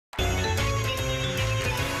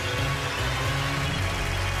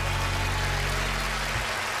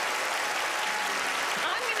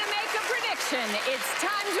edition. It's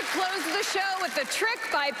time to close the show with the trick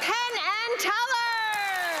by Penn and Teller.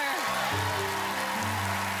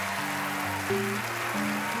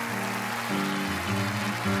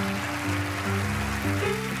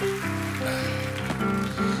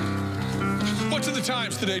 What's in the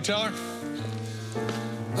Times today, Teller?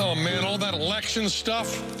 Oh, man, all that election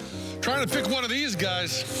stuff. Trying to pick one of these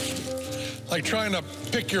guys. Like trying to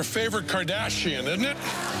pick your favorite Kardashian, isn't it?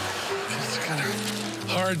 It's kind of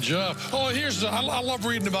hard job. Oh, I love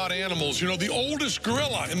reading about animals. You know, the oldest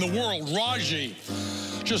gorilla in the world, Raji,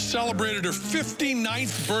 just celebrated her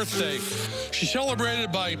 59th birthday. She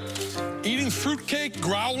celebrated by eating fruitcake,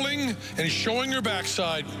 growling, and showing her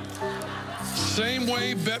backside. Same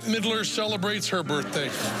way Bette Midler celebrates her birthday.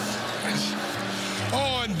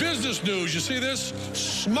 Oh, and business news, you see this?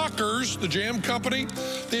 Smuckers, the jam company,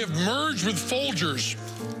 they have merged with Folgers.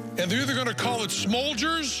 And they're either going to call it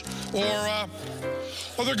Smolgers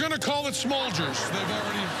or they're going to call it Smolgers.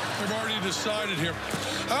 They've already decided here.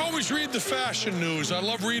 I always read the fashion news. I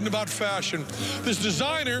love reading about fashion. This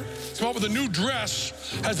designer came up with a new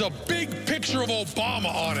dress, has a big picture of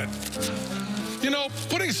Obama on it. You know,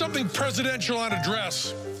 putting something presidential on a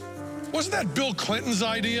dress. Wasn't that Bill Clinton's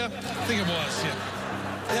idea? I think it was, yeah.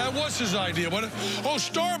 Yeah, it was his idea. Oh,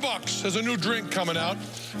 Starbucks has a new drink coming out.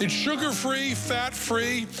 It's sugar-free,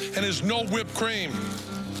 fat-free, and has no whipped cream.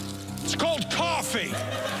 It's called coffee.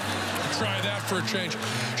 Try that for a change.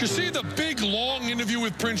 Did you see the big, long interview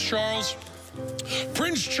with Prince Charles?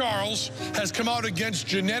 Prince Charles has come out against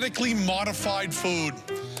genetically modified food.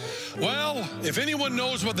 Well, if anyone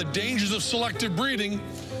knows about the dangers of selective breeding,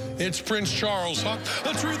 it's Prince Charles, huh?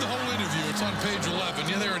 Let's read the whole interview. It's on page 11.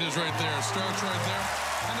 Yeah, there it is right there. It starts right there.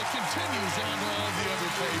 And it continues on to all the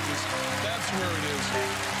other pages. That's where it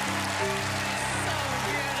is.